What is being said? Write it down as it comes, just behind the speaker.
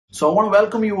So I want to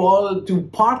welcome you all to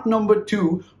part number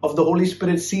 2 of the Holy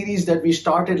Spirit series that we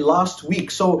started last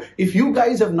week. So if you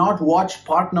guys have not watched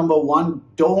part number 1,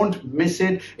 don't miss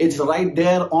it. It's right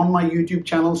there on my YouTube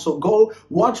channel. So go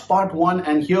watch part 1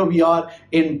 and here we are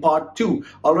in part 2.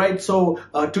 All right. So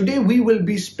today we will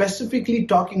be specifically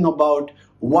talking about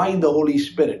why the Holy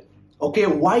Spirit. Okay,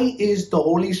 why is the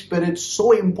Holy Spirit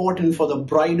so important for the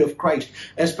bride of Christ,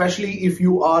 especially if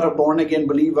you are a born-again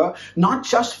believer, not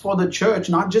just for the church,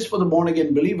 not just for the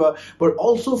born-again believer, but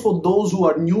also for those who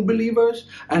are new believers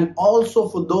and also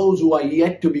for those who are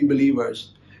yet to be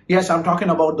believers. Yes, I'm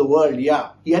talking about the world,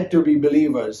 yet to be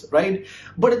believers, right?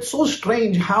 But it's so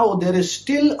strange how there is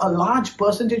still a large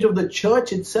percentage of the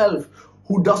church itself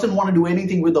who doesn't want to do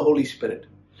anything with the Holy Spirit.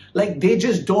 Like they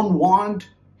just don't want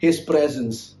His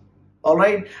presence. All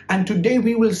right. And today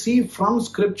we will see from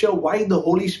scripture why the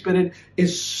Holy Spirit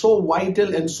is so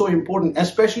vital and so important,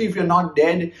 especially if you're not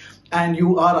dead and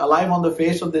you are alive on the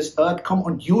face of this earth. Come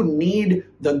on, you need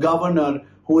the governor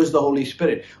who is the Holy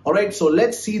Spirit. All right. So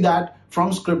let's see that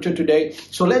from scripture today.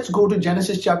 So let's go to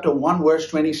Genesis chapter 1, verse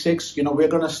 26. We're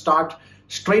going to start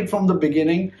straight from the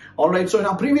beginning. All right. So in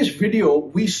our previous video,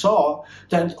 we saw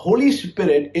that Holy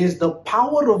Spirit is the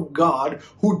power of God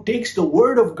who takes the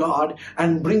word of God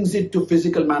and brings it to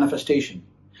physical manifestation.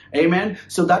 Amen.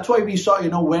 So that's why we saw,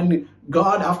 when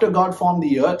God, after God formed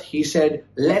the earth, He said,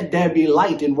 let there be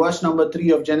light. In verse number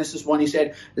 3 of Genesis 1, He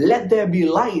said, let there be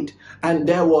light, and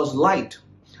there was light.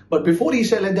 But before He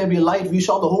said, let there be light, we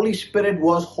saw the Holy Spirit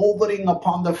was hovering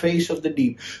upon the face of the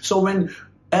deep. So when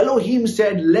Elohim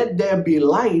said, let there be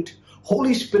light,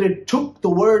 Holy Spirit took the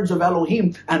words of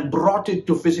Elohim and brought it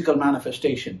to physical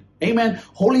manifestation. Amen.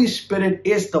 Holy Spirit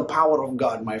is the power of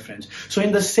God, my friends. So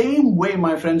in the same way,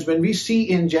 my friends, when we see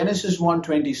in Genesis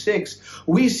 1:26,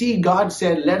 we see God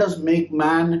said, let us make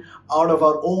man out of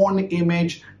our own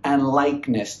image and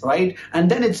likeness, right?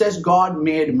 And then it says God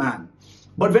made man.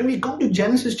 But when we come to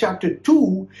Genesis chapter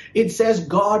 2, it says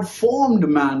God formed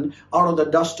man out of the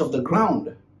dust of the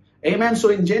ground. Amen. So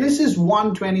in Genesis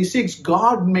 1:26,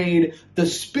 God made the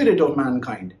spirit of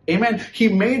mankind. Amen. He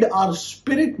made our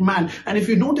spirit man. And if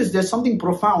you notice, there's something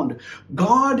profound.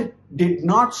 God did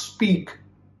not speak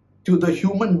to the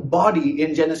human body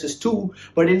in Genesis 2,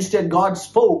 but instead God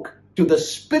spoke to the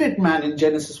spirit man in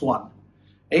Genesis 1.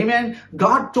 Amen.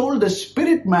 God told the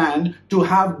spirit man to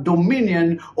have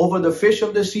dominion over the fish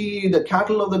of the sea, the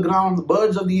cattle of the ground, the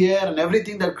birds of the air, and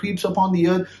everything that creeps upon the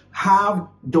earth. Have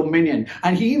dominion.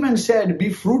 And He even said,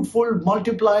 be fruitful,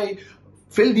 multiply,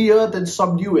 fill the earth and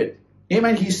subdue it.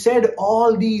 Amen. He said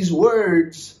all these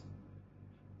words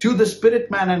to the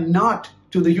spirit man and not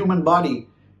to the human body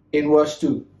in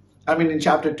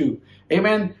chapter 2.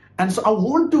 Amen. And so I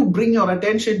want to bring your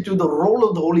attention to the role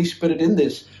of the Holy Spirit in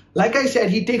this. Like I said,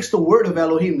 He takes the word of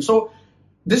Elohim. So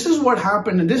this is what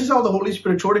happened. And this is how the Holy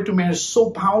Spirit showed it to me. And it's so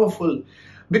powerful.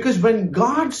 Because when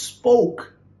God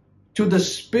spoke to the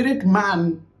spirit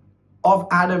man of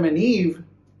Adam and Eve,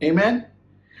 amen,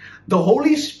 the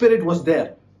Holy Spirit was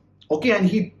there. Okay, and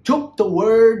He took the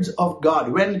words of God.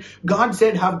 When God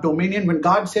said have dominion, when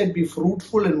God said be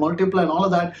fruitful and multiply and all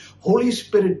of that, Holy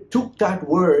Spirit took that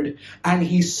word and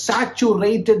He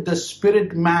saturated the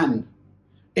spirit man.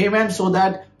 Amen. So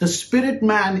that the spirit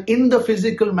man in the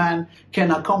physical man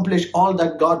can accomplish all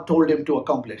that God told him to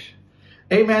accomplish.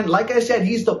 Amen. Like I said,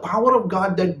 He's the power of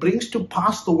God that brings to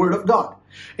pass the word of God.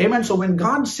 Amen. So when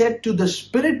God said to the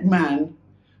spirit man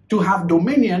to have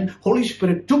dominion, Holy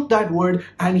Spirit took that word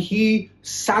and He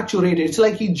saturated. It's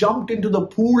like He jumped into the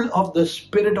pool of the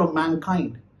spirit of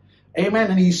mankind.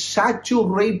 Amen. And He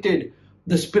saturated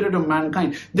the spirit of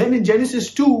mankind. Then in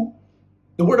Genesis 2,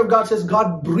 the word of God says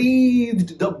God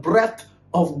breathed the breath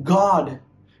of God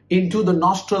into the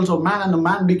nostrils of man and the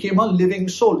man became a living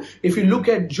soul. If you look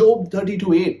at Job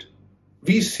 32:8,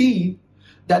 we see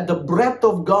that the breath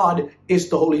of God is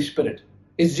the Holy Spirit.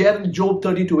 It's there in Job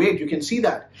 32:8. You can see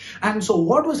that. And so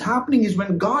what was happening is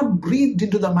when God breathed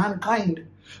into the mankind,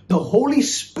 the Holy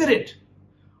Spirit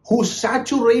who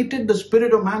saturated the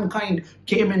spirit of mankind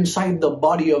came inside the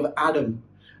body of Adam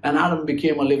and Adam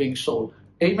became a living soul.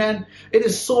 Amen. It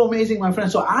is so amazing, my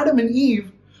friends. So Adam and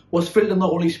Eve was filled in the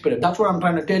Holy Spirit. That's what I'm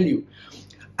trying to tell you.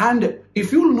 And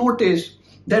if you'll notice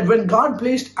that when God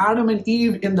placed Adam and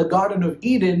Eve in the Garden of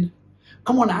Eden,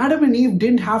 come on, Adam and Eve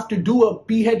didn't have to do a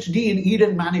PhD in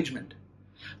Eden management.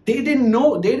 They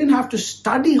didn't have to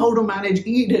study how to manage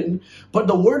Eden, but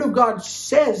the Word of God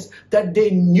says that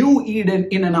they knew Eden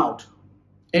in and out.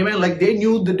 Amen. Like they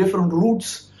knew the different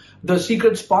routes, the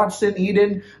secret spots in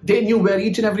Eden. They knew where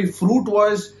each and every fruit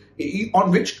was, on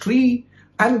which tree.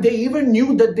 And they even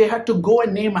knew that they had to go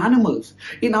and name animals.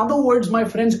 In other words, my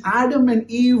friends, Adam and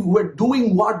Eve were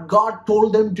doing what God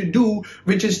told them to do,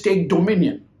 which is take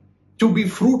dominion, to be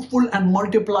fruitful and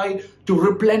multiply, to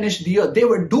replenish the earth. They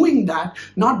were doing that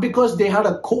not because they had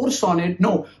a course on it,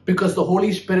 no, because the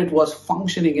Holy Spirit was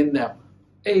functioning in them.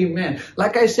 Amen.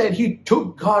 Like I said, he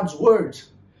took God's words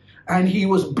and he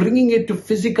was bringing it to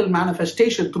physical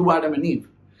manifestation through Adam and Eve.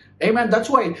 Amen. That's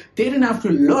why they didn't have to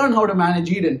learn how to manage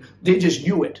Eden. They just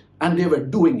knew it and they were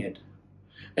doing it.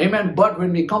 Amen. But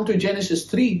when we come to Genesis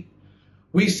 3,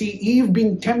 we see Eve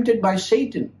being tempted by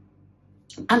Satan.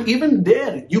 And even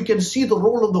there, you can see the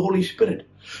role of the Holy Spirit.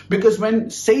 Because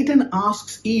when Satan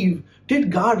asks Eve,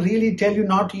 did God really tell you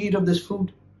not to eat of this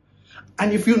fruit?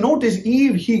 And if you notice,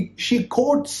 Eve, she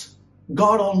quotes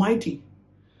God Almighty.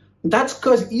 That's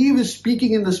because Eve is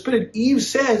speaking in the Spirit. Eve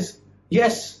says,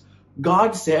 yes,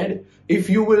 God said, if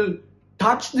you will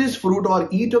touch this fruit or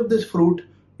eat of this fruit,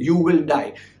 you will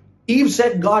die. Eve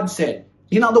said, God said.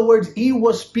 In other words, Eve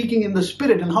was speaking in the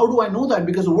Spirit. And how do I know that?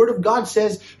 Because the Word of God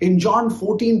says in John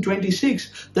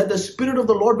 14:26 that the Spirit of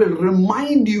the Lord will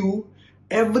remind you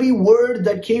every word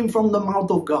that came from the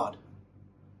mouth of God.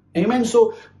 Amen.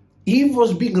 So Eve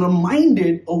was being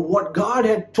reminded of what God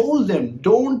had told them.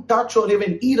 Don't touch or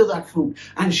even eat of that fruit.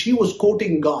 And she was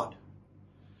quoting God.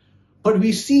 But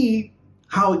we see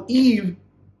how Eve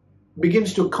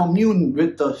begins to commune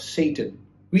with the Satan.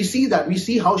 We see that. We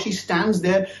see how she stands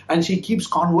there and she keeps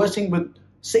conversing with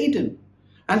Satan.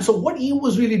 And so what Eve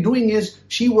was really doing is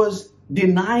she was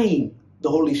denying the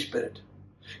Holy Spirit.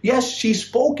 Yes, she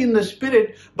spoke in the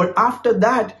Spirit, but after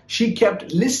that, she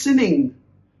kept listening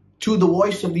to the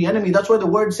voice of the enemy. That's why the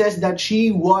word says that she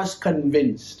was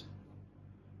convinced.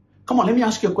 Come on, let me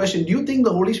ask you a question. Do you think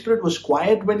the Holy Spirit was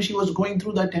quiet when she was going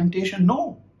through that temptation?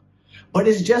 No. But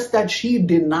it's just that she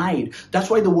denied. That's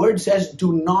why the word says,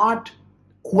 do not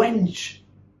quench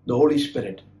the Holy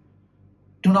Spirit.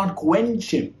 Do not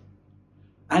quench him.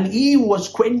 And Eve was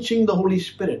quenching the Holy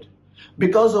Spirit,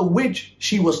 because of which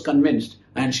she was convinced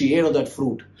and she ate of that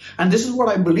fruit. And this is what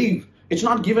I believe. It's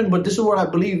not given, but this is what I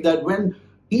believe, that when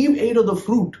Eve ate of the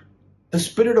fruit, the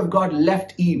Spirit of God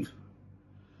left Eve.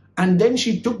 And then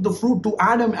she took the fruit to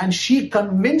Adam and she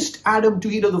convinced Adam to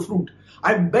eat of the fruit.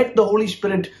 I bet the Holy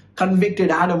Spirit convicted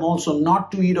Adam also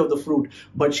not to eat of the fruit,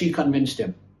 but she convinced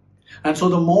him. And so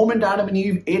the moment Adam and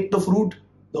Eve ate the fruit,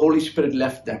 the Holy Spirit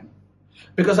left them.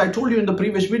 Because I told you in the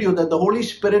previous video that the Holy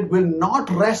Spirit will not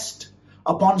rest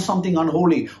upon something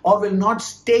unholy or will not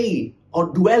stay or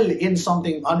dwell in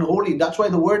something unholy. That's why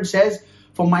the word says,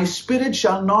 for my spirit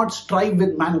shall not strive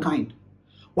with mankind.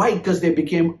 Why? Because they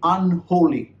became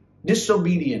unholy,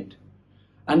 disobedient.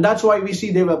 And that's why we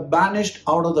see they were banished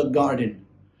out of the garden.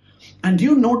 And do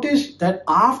you notice that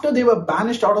after they were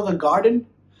banished out of the garden,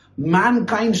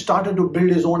 mankind started to build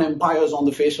his own empires on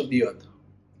the face of the earth.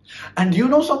 And do you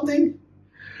know something?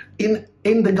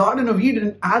 In the Garden of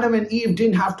Eden, Adam and Eve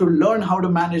didn't have to learn how to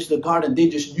manage the garden. They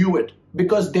just knew it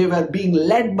because they were being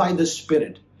led by the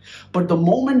Spirit. But the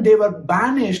moment they were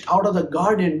banished out of the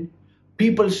garden,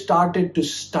 people started to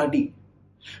study.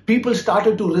 People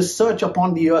started to research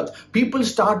upon the earth. People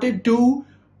started to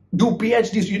do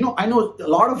PhDs. You know, I know a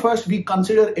lot of us, we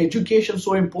consider education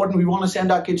so important. We want to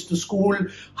send our kids to school,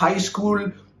 high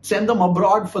school, send them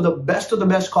abroad for the best of the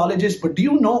best colleges. But do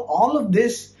you know all of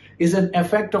this is an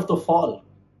effect of the fall?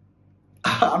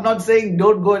 I'm not saying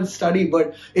don't go and study,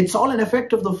 but it's all an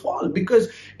effect of the fall. Because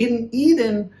in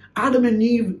Eden, Adam and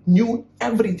Eve knew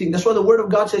everything. That's why the Word of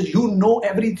God says, you know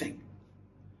everything.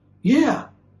 Yeah.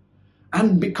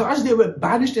 And because they were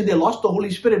banished and they lost the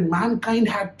Holy Spirit, mankind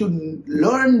had to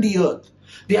learn the earth.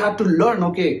 They had to learn,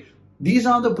 okay, these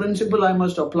are the principles I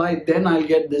must apply, then I'll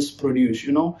get this produced,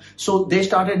 you know. So they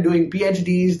started doing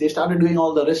PhDs, they started doing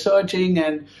all the researching,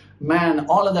 and man,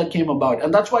 all of that came about.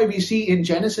 And that's why we see in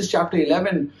Genesis chapter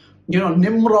 11, you know,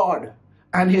 Nimrod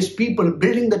and his people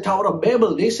building the Tower of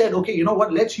Babel. They said, okay, you know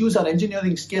what, let's use our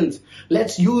engineering skills.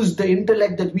 Let's use the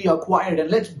intellect that we acquired and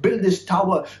let's build this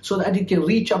tower so that it can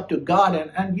reach up to God.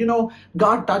 And you know,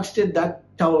 God touched it,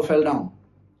 that tower fell down.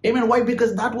 Amen. Why?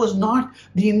 Because that was not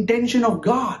the intention of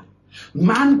God.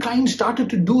 Mankind started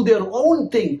to do their own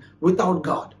thing without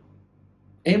God.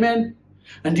 Amen.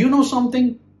 And do you know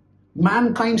something?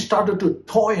 Mankind started to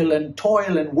toil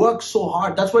and work so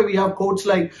hard. That's why we have quotes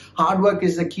like hard work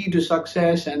is the key to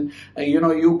success, and you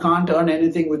know, you can't earn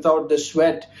anything without the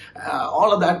sweat,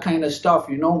 all of that kind of stuff.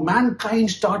 You know,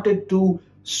 mankind started to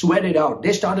sweat it out.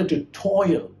 They started to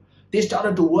toil. They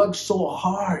started to work so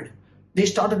hard. They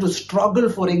started to struggle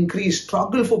for increase,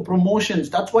 struggle for promotions.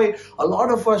 That's why a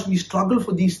lot of us, we struggle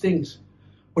for these things.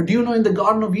 But do you know, in the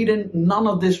Garden of Eden, none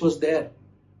of this was there.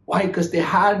 Why? Because they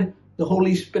had the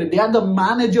Holy Spirit. They had the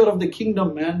manager of the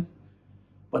kingdom, man.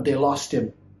 But they lost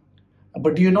him.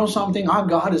 But do you know something? Our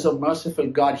God is a merciful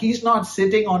God. He's not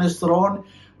sitting on his throne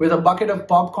with a bucket of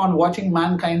popcorn watching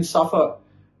mankind suffer.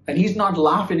 And he's not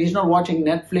laughing. He's not watching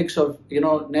Netflix or,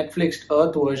 Netflix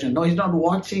Earth version. No, he's not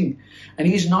watching. And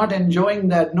he's not enjoying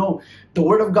that. No, the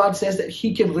word of God says that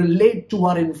he can relate to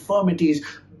our infirmities.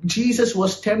 Jesus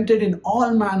was tempted in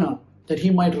all manner that he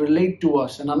might relate to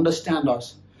us and understand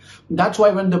us. That's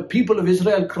why when the people of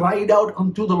Israel cried out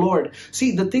unto the Lord.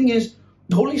 See, the thing is,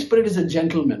 the Holy Spirit is a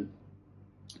gentleman.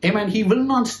 Amen. He will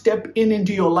not step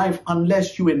into your life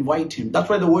unless you invite him. That's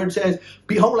why the word says,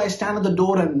 behold, I stand at the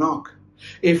door and knock.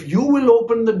 If you will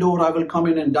open the door, I will come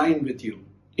in and dine with you.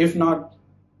 If not,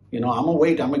 I'm going to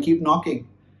wait. I'm going to keep knocking.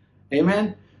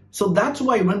 Amen. So that's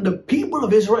why when the people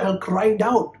of Israel cried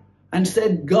out and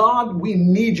said, God, we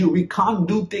need you. We can't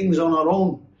do things on our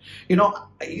own.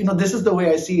 This is the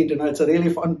way I see it. It's a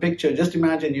really fun picture. Just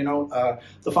imagine,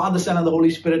 the Father, Son, and the Holy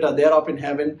Spirit are there up in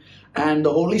heaven. And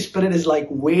the Holy Spirit is like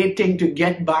waiting to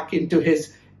get back into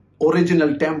his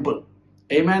original temple.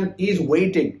 Amen. He's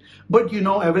waiting. But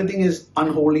everything is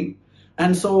unholy.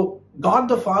 And so God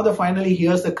the Father finally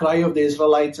hears the cry of the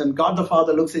Israelites. And God the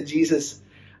Father looks at Jesus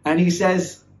and he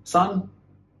says, son,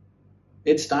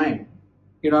 it's time.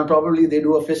 Probably they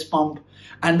do a fist pump.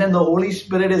 And then the Holy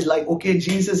Spirit is like, okay,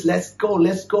 Jesus, let's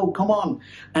go, come on.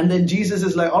 And then Jesus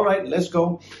is like, all right, let's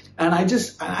go. And I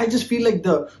just feel like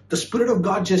the Spirit of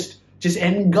God just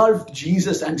engulfed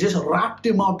Jesus and just wrapped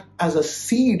him up as a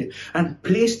seed and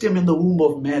placed him in the womb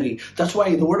of Mary. That's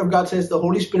why the Word of God says the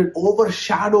Holy Spirit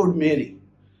overshadowed Mary.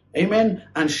 Amen.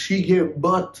 And she gave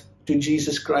birth to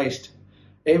Jesus Christ.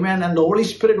 Amen. And the Holy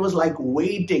Spirit was like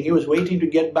waiting. He was waiting to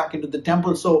get back into the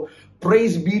temple. So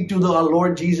praise be to our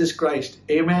Lord Jesus Christ.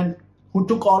 Amen. Who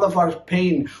took all of our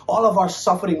pain, all of our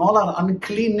suffering, all our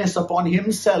uncleanness upon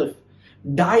himself.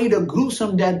 Died a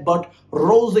gruesome death, but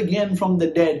rose again from the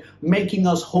dead, making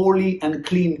us holy and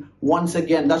clean once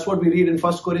again. That's what we read in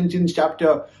 1 Corinthians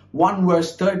chapter 1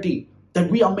 verse 30. That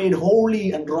we are made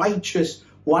holy and righteous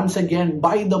once again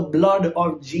by the blood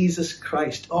of Jesus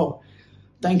Christ. Oh,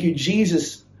 thank you,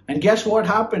 Jesus. And guess what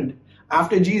happened?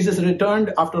 After Jesus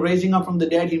returned, after raising up from the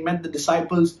dead, he met the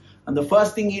disciples. And the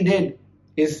first thing he did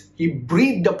is he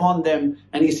breathed upon them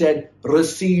and he said,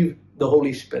 receive the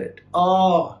Holy Spirit.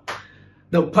 Oh,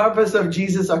 the purpose of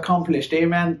Jesus accomplished.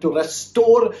 Amen. To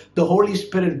restore the Holy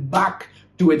Spirit back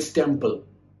to its temple.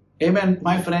 Amen.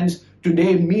 My friends,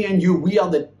 today, me and you, we are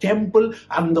the temple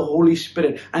and the Holy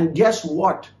Spirit. And guess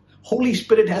what? Holy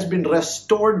Spirit has been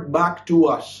restored back to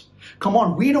us. Come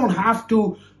on, we don't have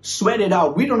to sweat it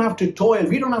out. We don't have to toil.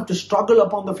 We don't have to struggle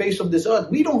upon the face of this earth.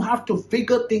 We don't have to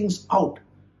figure things out.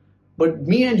 But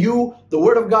me and you, the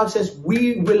Word of God says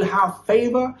we will have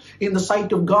favor in the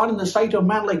sight of God, in the sight of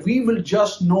man. Like we will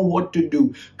just know what to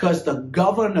do. Because the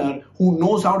governor who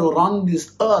knows how to run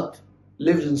this earth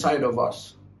lives inside of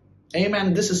us.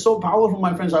 Amen. This is so powerful,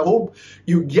 my friends. I hope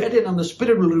you get it and the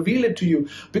Spirit will reveal it to you.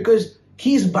 Because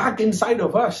He's back inside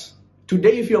of us.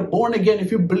 Today, if you're born again,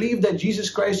 if you believe that Jesus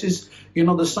Christ is,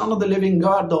 the Son of the living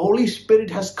God, the Holy Spirit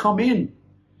has come in.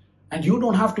 And you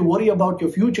don't have to worry about your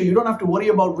future. You don't have to worry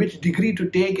about which degree to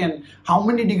take and how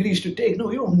many degrees to take. No,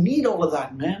 you don't need all of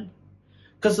that, man.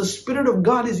 Because the Spirit of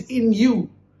God is in you.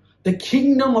 The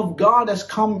kingdom of God has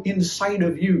come inside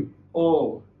of you.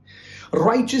 Oh,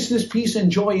 righteousness, peace, and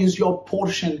joy is your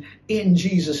portion in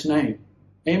Jesus' name.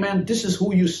 Amen. This is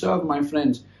who you serve, my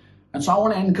friends. And so I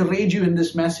want to encourage you in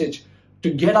this message to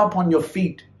get up on your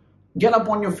feet. Get up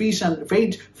on your feet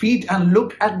and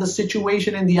look at the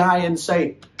situation in the eye and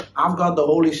say, I've got the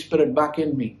Holy Spirit back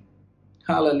in me.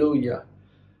 Hallelujah.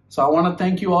 So I want to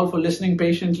thank you all for listening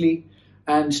patiently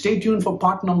and stay tuned for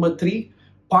part number 3.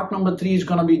 Part number 3 is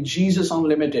going to be Jesus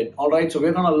Unlimited. All right. So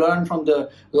we're going to learn from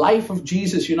the life of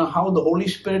Jesus, how the Holy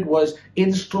Spirit was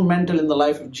instrumental in the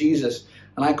life of Jesus.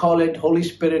 And I call it Holy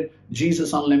Spirit,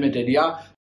 Jesus Unlimited. Yeah.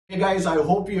 Hey guys, I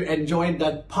hope you enjoyed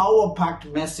that power-packed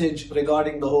message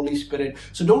regarding the Holy Spirit.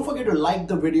 So don't forget to like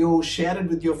the video, share it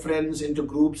with your friends into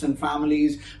groups and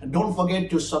families. And don't forget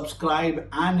to subscribe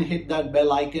and hit that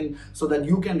bell icon so that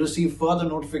you can receive further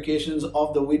notifications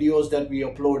of the videos that we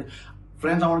upload.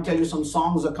 Friends, I want to tell you some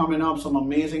songs are coming up, some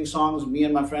amazing songs. Me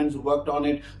and my friends who worked on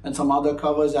it and some other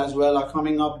covers as well are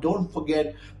coming up. Don't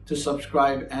forget to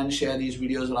subscribe and share these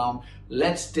videos around.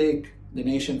 Let's take the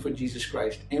nation for Jesus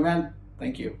Christ. Amen.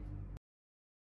 Thank you.